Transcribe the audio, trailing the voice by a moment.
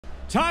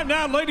Time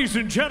now, ladies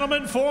and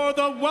gentlemen, for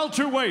the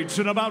welterweights,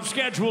 and about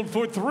scheduled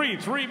for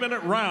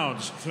three-minute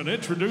rounds. And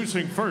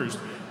introducing first,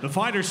 the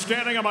fighter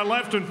standing on my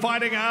left and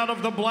fighting out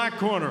of the black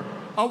corner,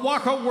 a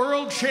WACA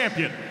world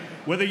champion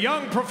with a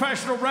young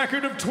professional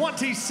record of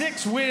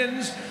 26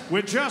 wins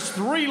with just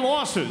 3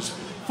 losses,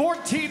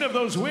 14 of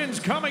those wins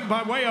coming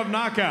by way of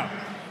knockout.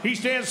 He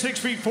stands 6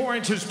 feet 4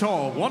 inches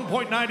tall,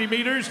 1.90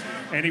 meters,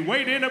 and he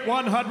weighed in at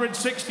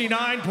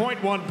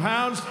 169.1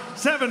 pounds,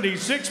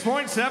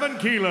 76.7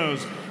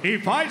 kilos. He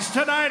fights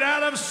tonight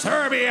out of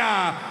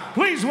Serbia.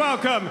 Please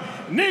welcome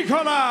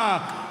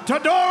Nikola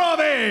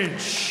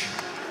Todorovic.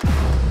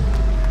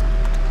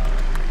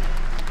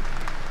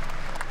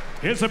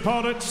 His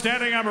opponent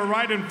standing on my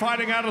right and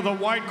fighting out of the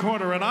white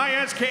corner, an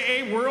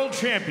ISKA world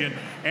champion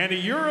and a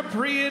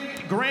European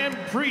Grand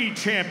Prix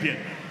champion.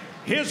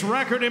 His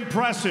record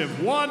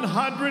impressive,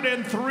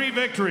 103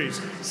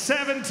 victories,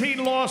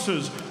 17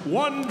 losses,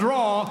 1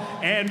 draw,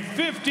 and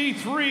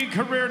 53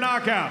 career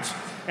knockouts.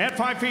 At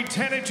 5 feet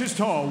 10 inches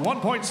tall,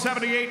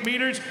 1.78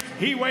 meters,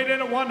 he weighed in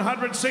at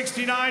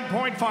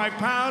 169.5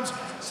 pounds,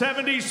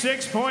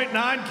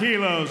 76.9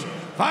 kilos.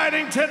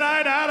 Fighting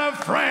tonight out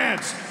of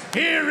France,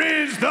 here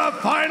is the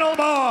final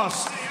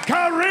boss,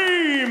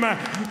 Karim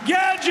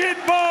Ghajji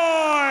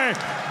boy,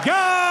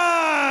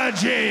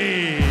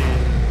 Ghajji.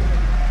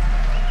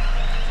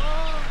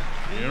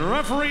 The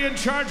referee in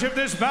charge of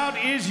this bout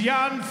is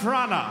Jan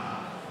Frana.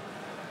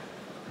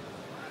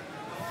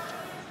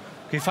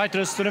 Okay,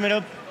 fighters to the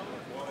middle.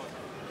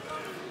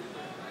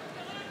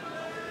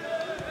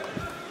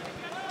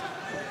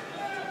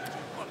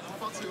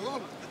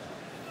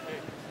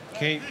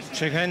 Okay,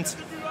 shake hands.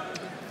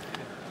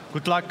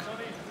 Good luck.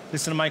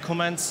 Listen to my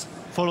comments.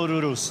 Follow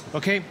the rules.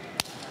 Okay?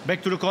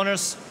 Back to the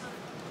corners.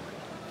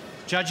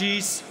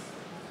 Judges.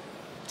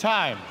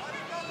 Time.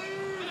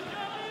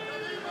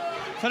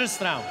 First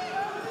round.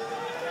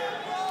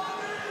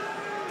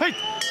 Fight.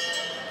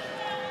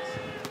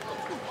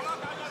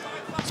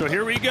 So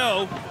here we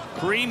go.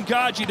 Karim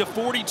Ghajji, the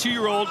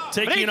 42-year-old,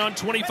 taking on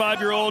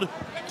 25-year-old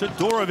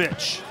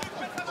Todorovic.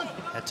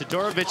 And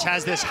Todorovic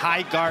has this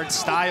high guard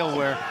style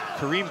where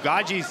Karim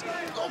Ghajji's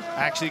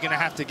actually going to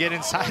have to get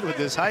inside with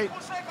his height.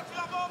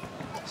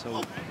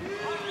 So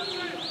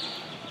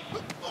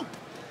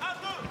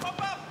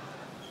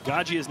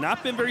Ghajji has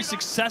not been very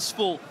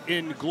successful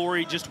in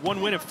Glory, just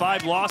 1 win and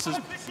 5 losses,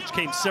 which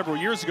came several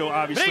years ago,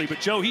 obviously. But,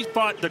 Joe, he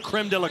fought the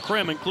creme de la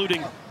creme,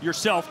 including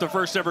yourself, the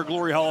first ever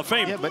Glory Hall of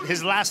Fame. Yeah, but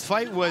his last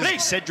fight was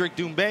Cedric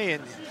Doumbé,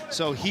 and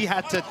so he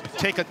had to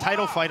take a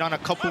title fight on a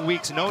couple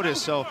weeks' notice.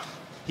 So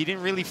he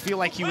didn't really feel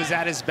like he was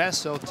at his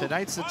best. So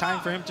tonight's the time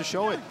for him to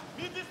show it.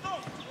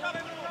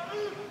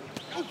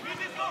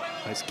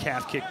 Nice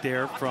calf kick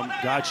there from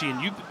Ghajji,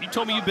 and you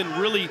told me you've been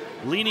really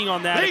leaning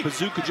on that at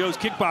Bazooka Joe's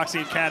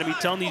Kickboxing Academy,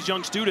 telling these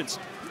young students,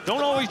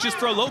 don't always just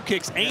throw low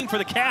kicks, aim for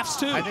the calves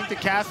too. I think the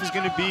calf is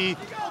going to be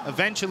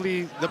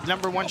eventually the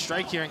 #1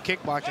 strike here in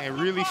kickboxing. I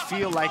really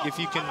feel like if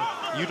you can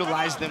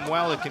utilize them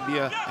well, it can be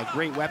a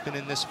great weapon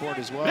in this sport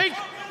as well.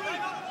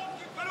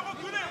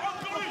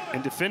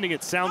 And defending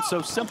it sounds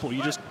so simple.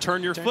 You just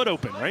turn your foot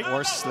open, right?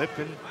 Or slip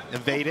and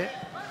evade it.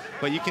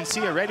 But you can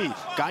see already,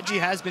 Ghajji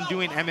has been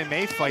doing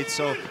MMA fights,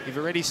 so you've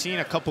already seen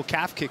a couple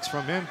calf kicks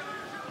from him.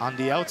 On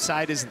the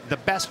outside is the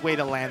best way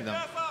to land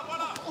them.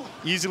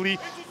 Easily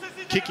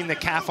kicking the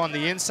calf on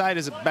the inside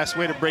is the best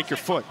way to break your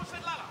foot.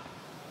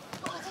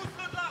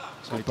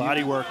 So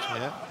body work.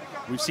 Yeah.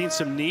 We've seen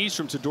some knees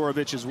from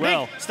Todorovic as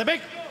well.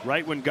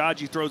 Right when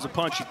Ghajji throws a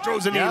punch, he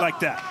throws a knee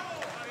like that.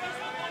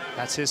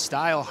 That's his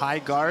style, high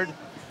guard,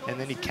 and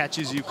then he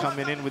catches you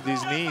coming in with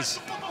these knees.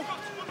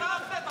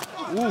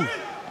 Ooh.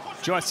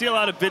 Joe, I see a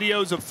lot of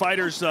videos of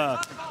fighters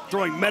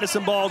throwing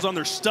medicine balls on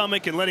their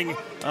stomach and letting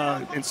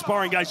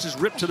sparring guys just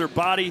rip to their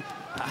body.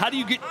 How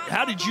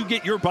did you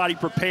get your body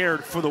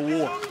prepared for the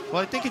war?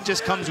 Well, I think it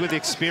just comes with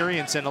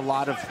experience and a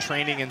lot of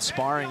training and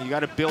sparring. You got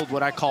to build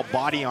what I call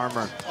body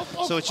armor.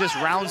 So it's just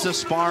rounds of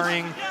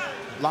sparring,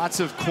 lots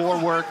of core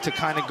work to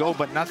kind of go,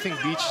 but nothing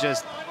beats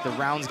just the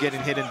rounds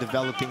getting hit and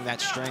developing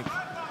that strength.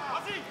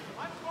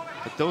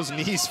 But those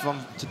knees from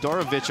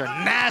Todorovic are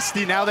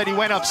nasty now that he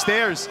went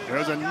upstairs.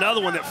 There's another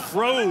one that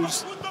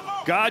froze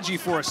Ghajji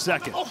for a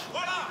second.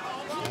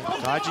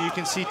 Ghajji, you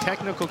can see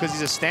technical because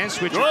he's a stand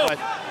switcher, but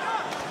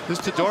this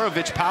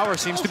Todorovic power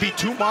seems to be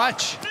too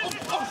much.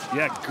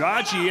 Yeah,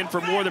 Ghajji in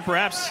for more than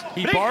perhaps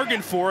he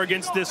bargained for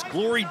against this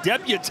Glory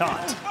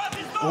debutante.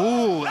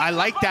 Ooh, I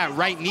like that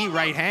right knee,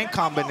 right hand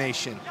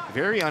combination.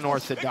 Very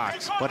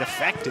unorthodox, but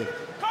effective.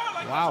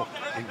 Wow.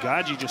 And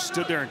Ghajji just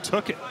stood there and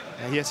took it.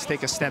 And he has to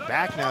take a step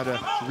back now to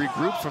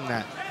regroup from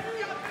that.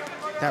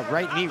 That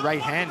right knee, right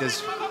hand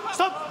is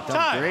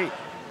done great.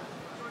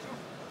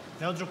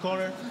 Neutral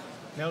corner.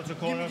 Neutral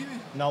corner.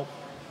 No.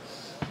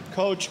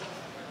 Coach.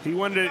 He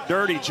wanted it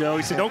dirty, Joe.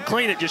 He said, don't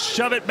clean it, just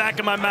shove it back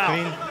in my mouth.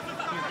 Clean.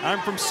 I'm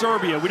from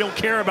Serbia. We don't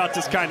care about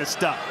this kind of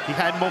stuff. He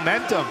had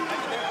momentum.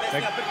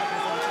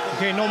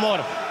 Okay, no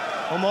more.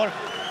 No more.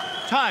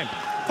 Time.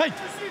 Fight.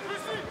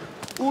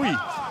 Ooh.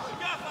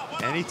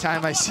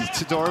 Anytime I see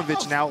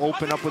Todorovic now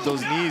open up with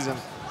those knees, I'm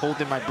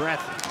holding my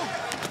breath.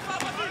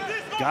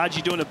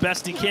 Ghajji doing the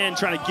best he can,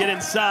 trying to get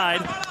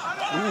inside.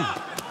 Ooh.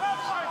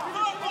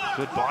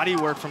 Good body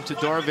work from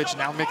Todorovic,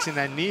 now mixing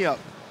that knee up.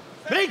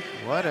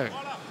 What a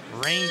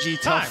rangy,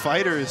 tough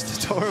fighter is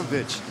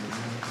Todorovic.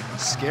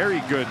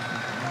 Scary good.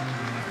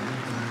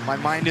 My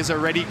mind is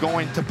already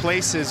going to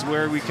places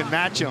where we can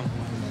match him.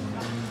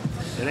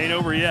 It ain't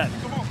over yet.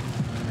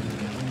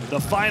 The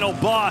final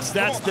boss,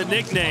 that's the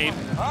nickname.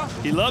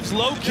 He loves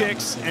low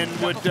kicks and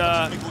would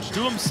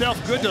do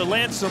himself good to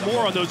land some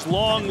more on those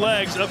long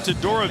legs of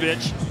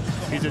Todorovic.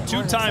 He's a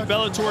two-time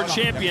Bellator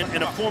champion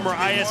and a former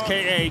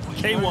ISKA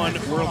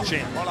K1 world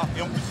champion.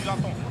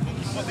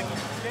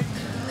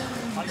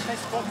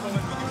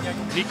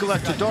 Nikola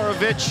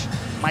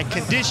Todorovic, my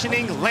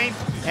conditioning,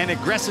 length, and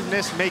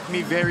aggressiveness make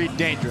me very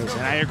dangerous,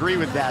 and I agree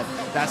with that.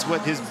 That's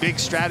what his big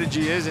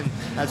strategy is, and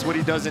that's what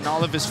he does in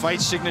all of his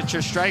fights,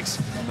 signature strikes,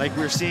 like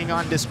we're seeing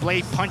on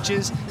display,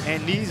 punches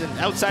and knees, and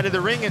outside of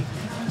the ring, and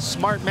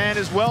smart man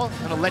as well,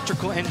 an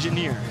electrical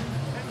engineer.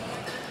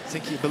 I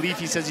believe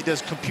he says he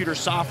does computer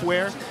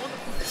software.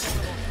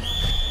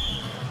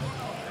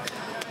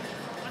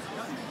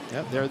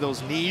 Yep, there are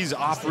those knees,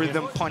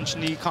 off-rhythm punch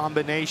knee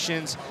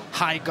combinations,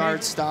 high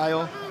guard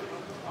style.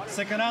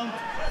 Second round.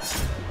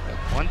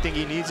 One thing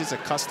he needs is a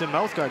custom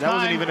mouth guard. That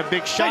wasn't even a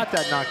big shot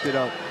that knocked it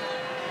out.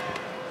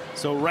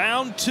 So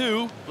round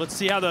 2, let's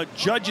see how the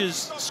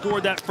judges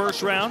scored that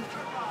first round.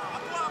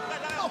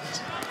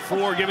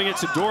 4 giving it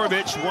to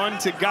Todorovic, 1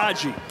 to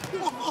Ghajji.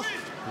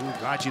 Ooh,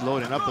 Ghajji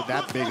loading up with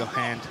that big a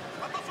hand.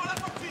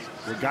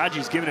 Well,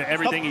 Ghajji's giving it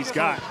everything he's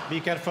got. Be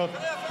careful.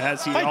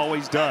 As he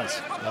always does.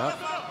 Yep.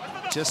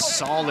 Just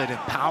solid and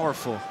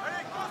powerful.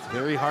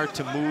 Very hard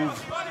to move.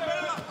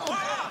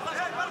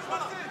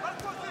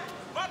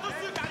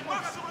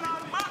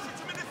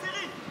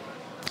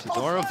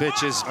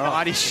 Todorovic's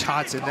body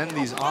shots and then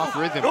these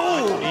off-rhythm.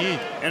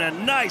 And a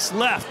nice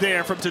left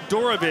there from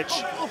Todorovic.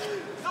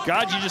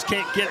 Ghajji just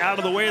can't get out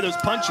of the way of those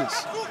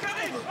punches.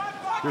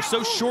 They're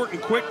so short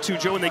and quick too,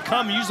 Joe, and they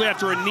come usually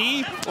after a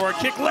knee or a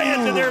kick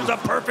lands, and there's a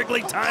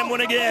perfectly timed one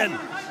again.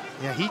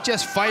 Yeah, he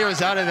just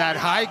fires out of that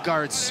high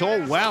guard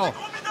so well,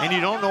 and you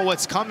don't know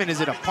what's coming.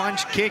 Is it a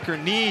punch, kick, or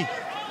knee?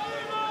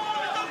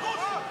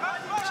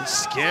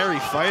 Just scary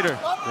fighter.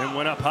 Then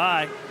went up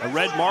high. A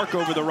red mark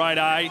over the right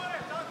eye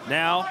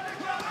now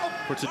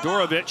for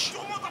Todorovic.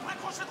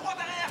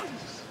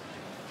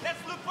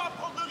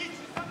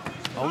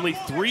 Only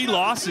 3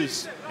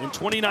 losses in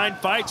 29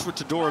 fights for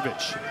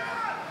Todorovic.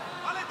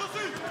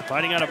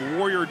 Fighting out of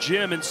Warrior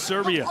Gym in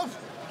Serbia.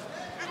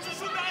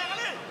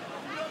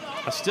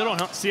 I still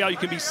don't see how you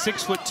can be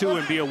 6'2"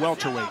 and be a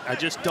welterweight. I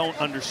just don't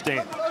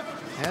understand.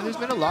 Yeah, there's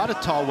been a lot of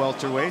tall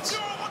welterweights.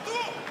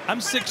 I'm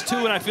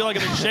 6'2" and I feel like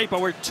I'm in shape. I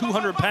weigh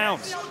 200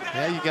 pounds.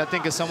 Yeah, you got to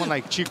think of someone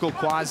like Chico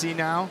Quasi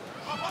now,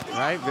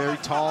 right? Very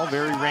tall,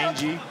 very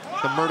rangy.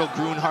 The Myrtle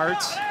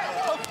Grunharts.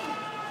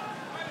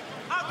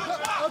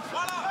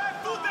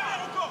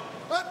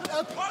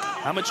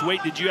 How much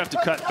weight did you have to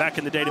cut back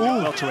in the day to be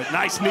welterweight?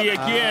 Nice knee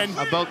again.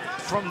 About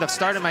from the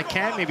start of my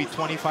camp, maybe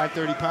 25,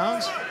 30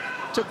 pounds.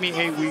 Took me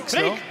 8 weeks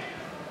though.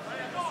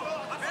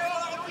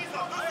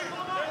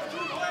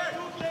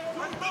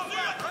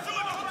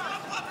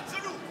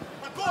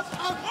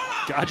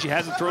 Ghajji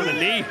hasn't thrown a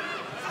knee.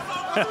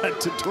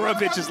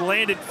 Todorovic has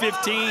landed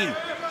 15.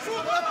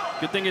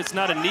 Good thing it's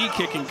not a knee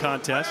kicking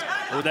contest.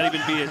 Or would that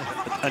even be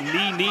a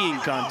knee-kneeing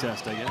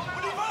contest, I guess?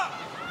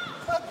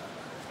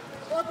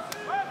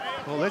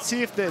 Well, let's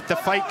see if the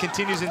fight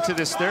continues into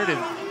this third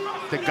and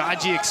the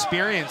Ghajji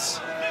experience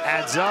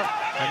adds up.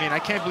 I mean, I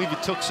can't believe he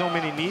took so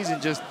many knees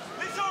and just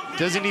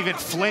doesn't even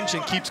flinch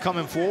and keeps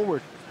coming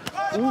forward.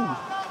 Ooh.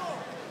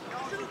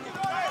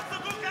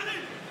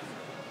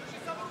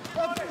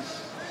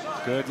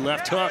 Good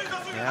left hook.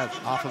 Yeah,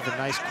 off of a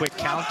nice quick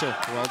counter.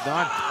 Well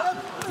done.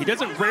 He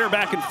doesn't rear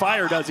back and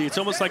fire, does he? It's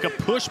almost like a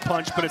push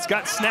punch, but it's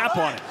got snap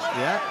on it.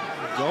 Yeah,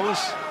 it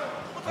goes.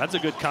 That's a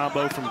good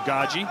combo from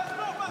Ghajji.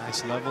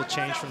 Nice level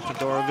change from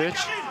Todorovic.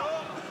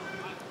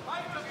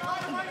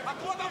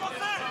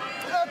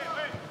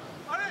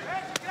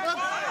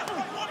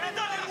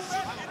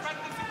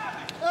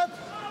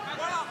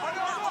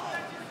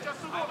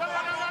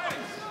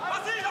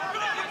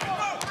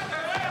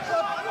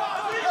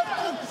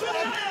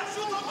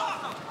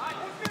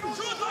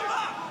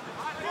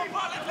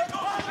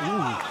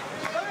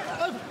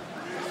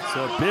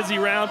 So a busy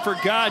round for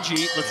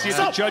Ghajji. Let's see if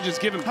the judges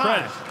give him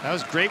credit. That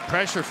was great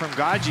pressure from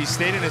Ghajji.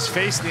 Stayed in his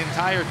face the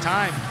entire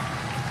time.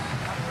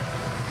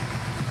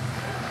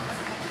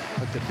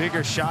 But the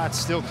bigger shots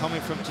still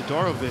coming from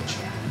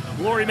Todorovic.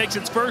 Glory makes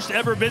its first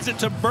ever visit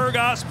to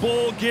Burgas,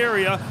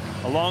 Bulgaria,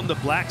 along the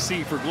Black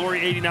Sea for Glory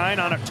 89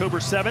 on October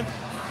 7th.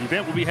 The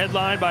event will be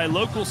headlined by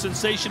local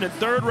sensation and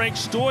third-ranked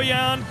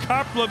Stoyan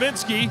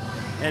Karplovinsky,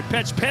 and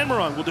Petch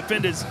Panmaron will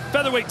defend his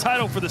featherweight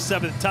title for the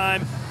 7th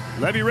time.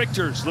 Levy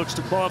Richters looks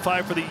to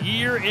qualify for the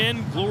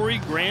year-end Glory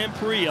Grand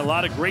Prix. A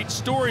lot of great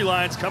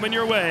storylines coming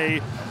your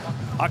way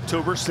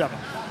October 7th.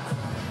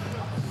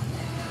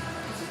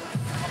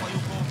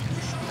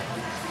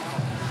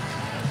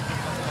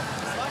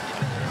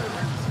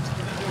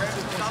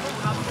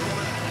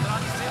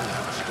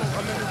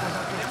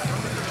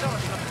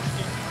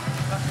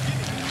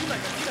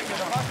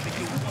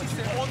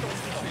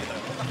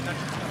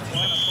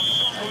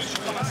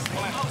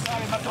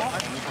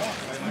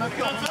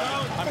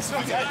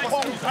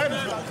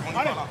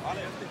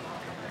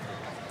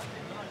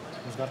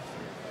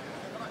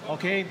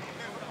 Okay.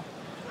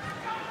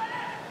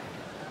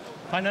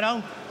 Final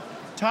round.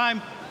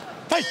 Time.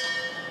 Fight.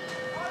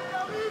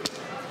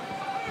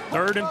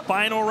 Third and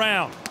final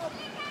round.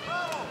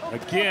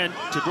 Again,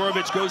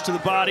 Todorovic goes to the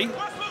body.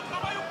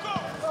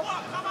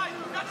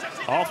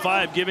 All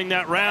five giving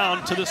that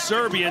round to the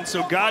Serbian,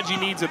 so Ghajji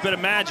needs a bit of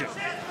magic.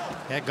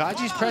 Yeah,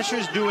 Ghajji's pressure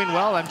is doing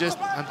well.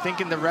 I'm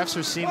thinking the refs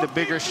are seeing the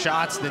bigger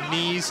shots, the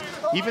knees.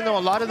 Even though a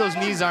lot of those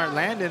knees aren't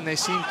landing, they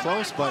seem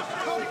close, but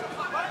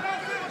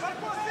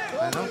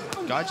I know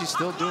Ghajji's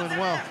still doing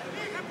well.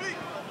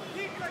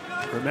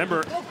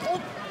 Remember,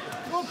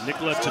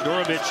 Nikola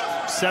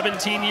Todorovic,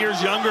 17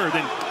 years younger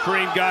than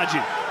Karim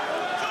Ghajji.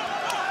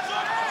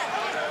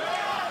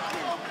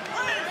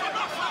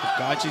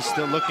 Ghajji's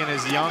still looking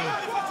as young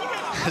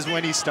as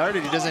when he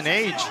started. He doesn't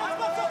age.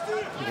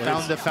 He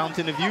found the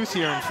fountain of youth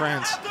here in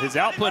France. His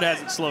output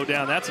hasn't slowed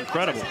down. That's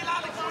incredible.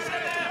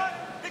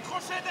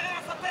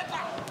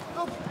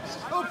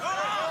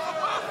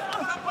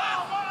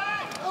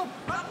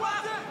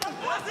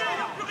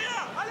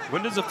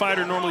 When does a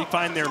fighter normally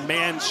find their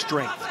man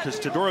strength? Because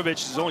Todorovic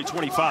is only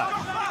 25.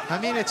 I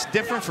mean, it's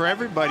different for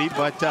everybody,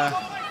 but I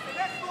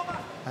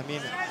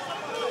mean,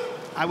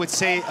 I would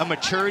say a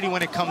maturity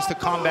when it comes to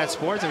combat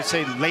sports. I would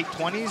say late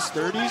 20s,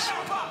 30s.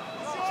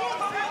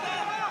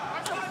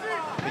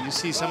 But you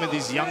see some of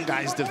these young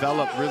guys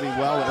develop really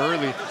well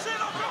early.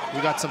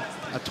 We got a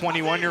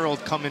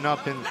 21-year-old coming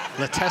up in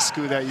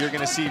Latescu that you're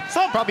going to see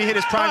probably hit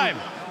his prime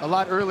a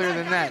lot earlier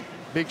than that.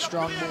 Big,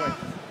 strong boy.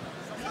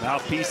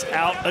 Mouthpiece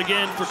out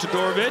again for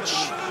Todorovic.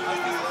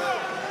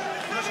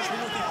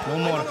 No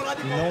more.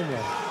 No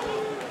more.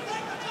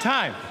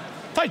 Time.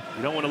 Fight.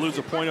 You don't want to lose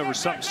a point over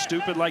something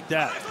stupid like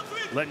that.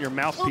 Letting your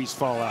mouthpiece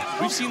fall out.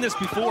 We've seen this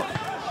before.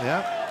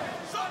 Yeah.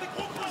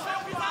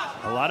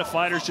 A lot of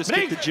fighters just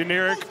get the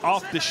generic,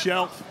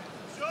 off-the-shelf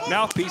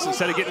mouthpiece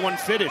instead of getting one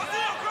fitted.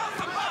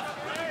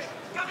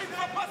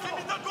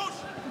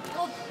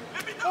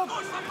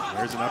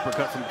 There's an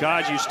uppercut from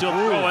Ghajji, still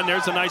throwing.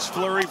 There's a nice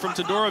flurry from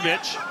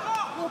Todorovic.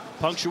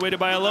 Punctuated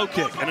by a low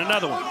kick, and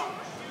another one.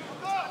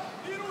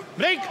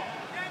 Break.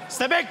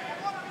 Step back.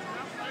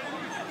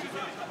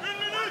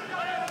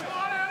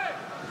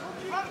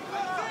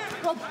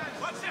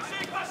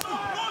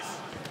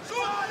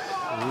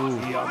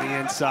 He on the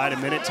inside, a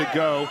minute to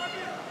go.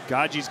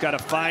 Ghajji's got to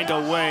find a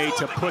way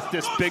to put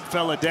this big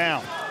fella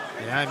down.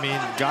 Yeah, I mean,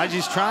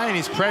 Ghajji's trying.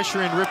 He's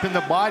pressuring, ripping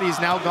the body. He's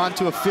now gone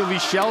to a Philly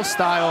shell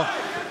style,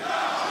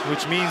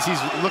 which means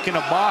he's looking to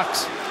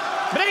box.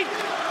 Break.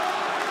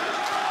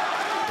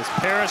 This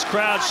Paris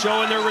crowd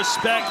showing their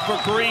respect for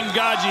Karim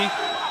Ghajji,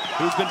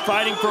 who's been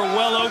fighting for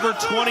well over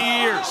 20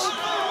 years.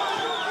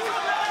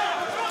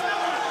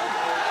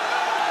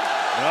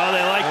 Oh,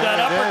 they like that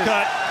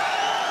uppercut.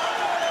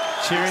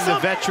 Cheering the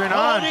veteran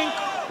on.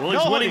 Well,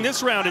 he's winning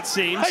this round, it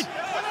seems. Hey.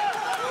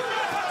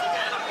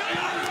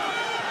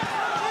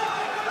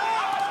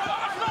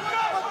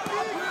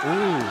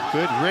 Ooh,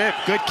 good rip.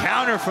 Good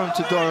counter from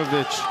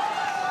Todorovic.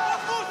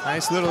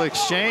 Nice little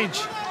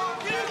exchange.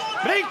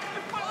 Break.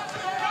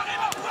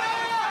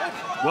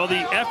 Well,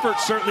 the effort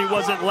certainly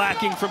wasn't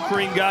lacking from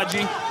Karim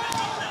Ghajji.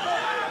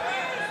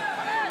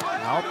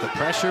 Nope, the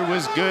pressure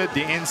was good.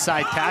 The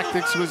inside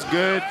tactics was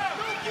good.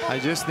 I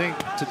just think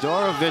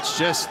Todorovic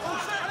just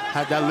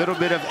had that little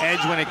bit of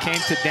edge when it came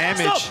to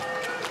damage.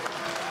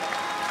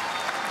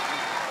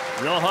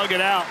 They'll hug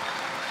it out.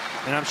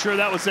 And I'm sure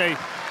that was a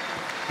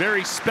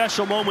very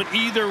special moment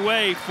either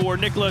way for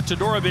Nikola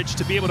Todorovic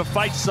to be able to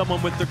fight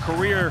someone with the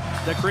career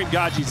that Karim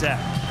Ghajji's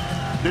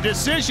had. The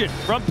decision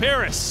from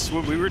Paris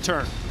when we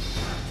return.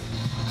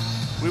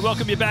 We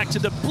welcome you back to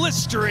the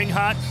blistering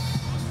hot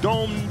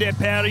Dome de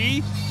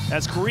Paris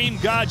as Karim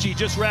Ghajji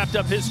just wrapped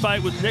up his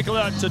fight with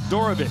Nikola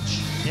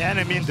Todorovic. Yeah, and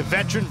I mean, the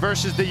veteran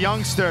versus the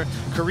youngster.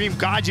 Karim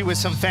Ghajji with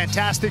some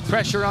fantastic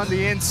pressure on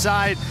the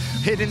inside,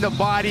 hitting the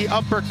body,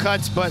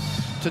 uppercuts, but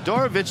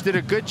Todorovic did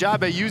a good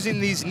job at using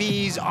these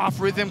knees,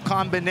 off-rhythm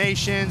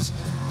combinations.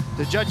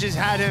 The judges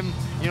had him,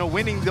 you know,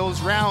 winning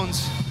those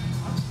rounds,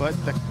 but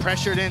the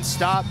pressure didn't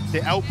stop.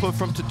 The output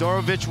from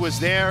Todorovic was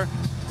there,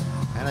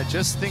 and I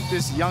just think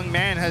this young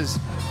man has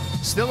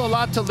still a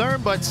lot to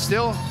learn, but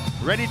still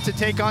ready to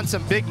take on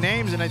some big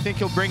names, and I think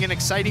he'll bring an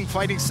exciting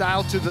fighting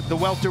style to the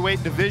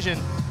welterweight division.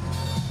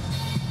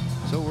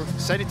 So we're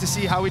excited to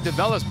see how he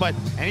develops, but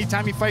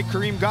anytime you fight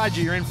Karim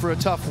Ghajji, you're in for a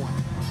tough one.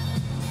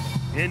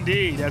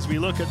 Indeed, as we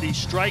look at the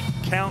strike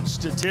count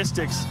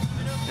statistics,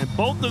 and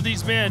both of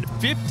these men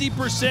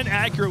 50%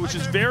 accurate, which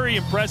is very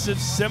impressive.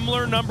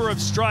 Similar number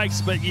of strikes,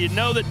 but you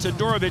know that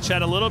Todorovic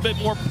had a little bit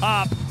more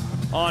pop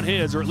on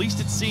his, or at least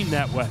it seemed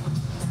that way.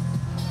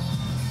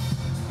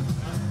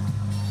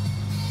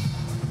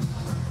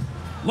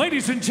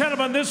 Ladies and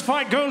gentlemen, this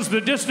fight goes the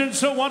distance,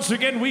 so once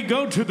again we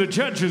go to the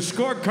judges'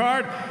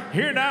 scorecard.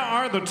 Here now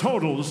are the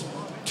totals.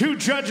 2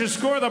 judges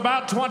scored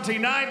about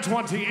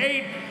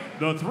 29-28.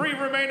 The 3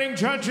 remaining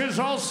judges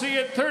all see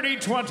it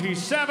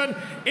 30-27.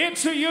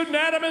 It's a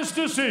unanimous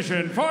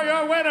decision for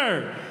your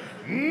winner,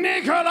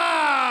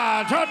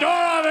 Nikola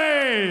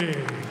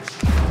Todorovic.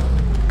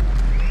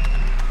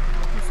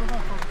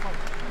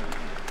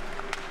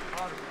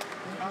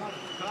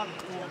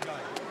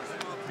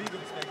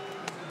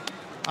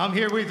 I'm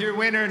here with your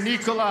winner,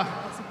 Nikola.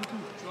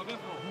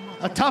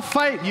 A tough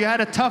fight. You had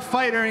a tough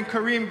fighter in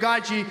Karim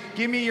Ghajji.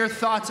 Give me your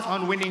thoughts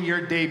on winning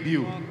your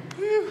debut.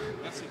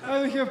 I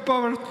don't have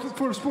power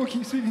for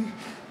speaking.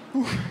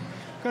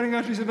 Karim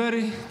Ghajji is a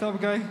very tough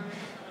guy.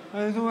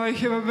 I know I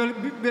have a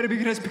very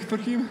big respect for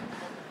him.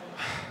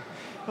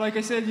 Like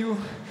I said,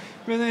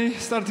 when I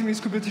started this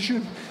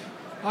competition,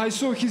 I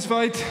saw his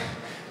fight,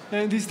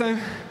 and this time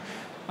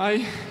I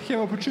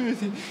have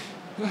opportunity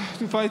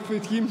to fight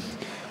with him.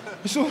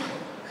 So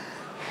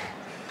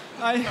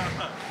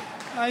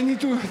I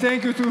need to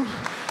thank you to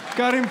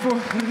Karim for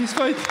this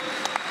fight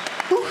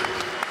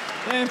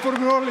and for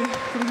Rolly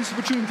for this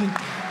opportunity.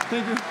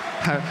 Thank you.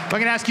 I'm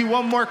going to ask you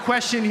one more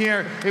question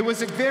here. It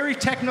was a very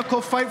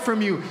technical fight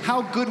from you.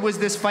 How good was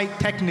this fight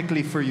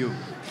technically for you?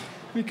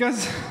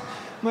 Because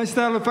my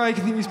style of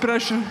fighting is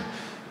pressure,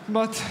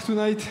 but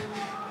tonight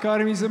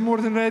Karim is more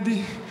than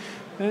ready,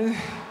 and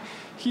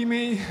he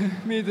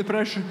made the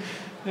pressure,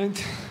 and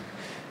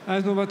I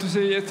don't know what to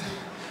say yet.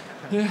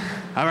 Yeah.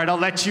 All right, I'll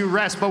let you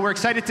rest, but we're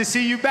excited to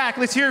see you back.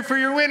 Let's hear it for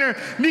your winner,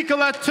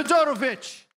 Nikola Todorovic.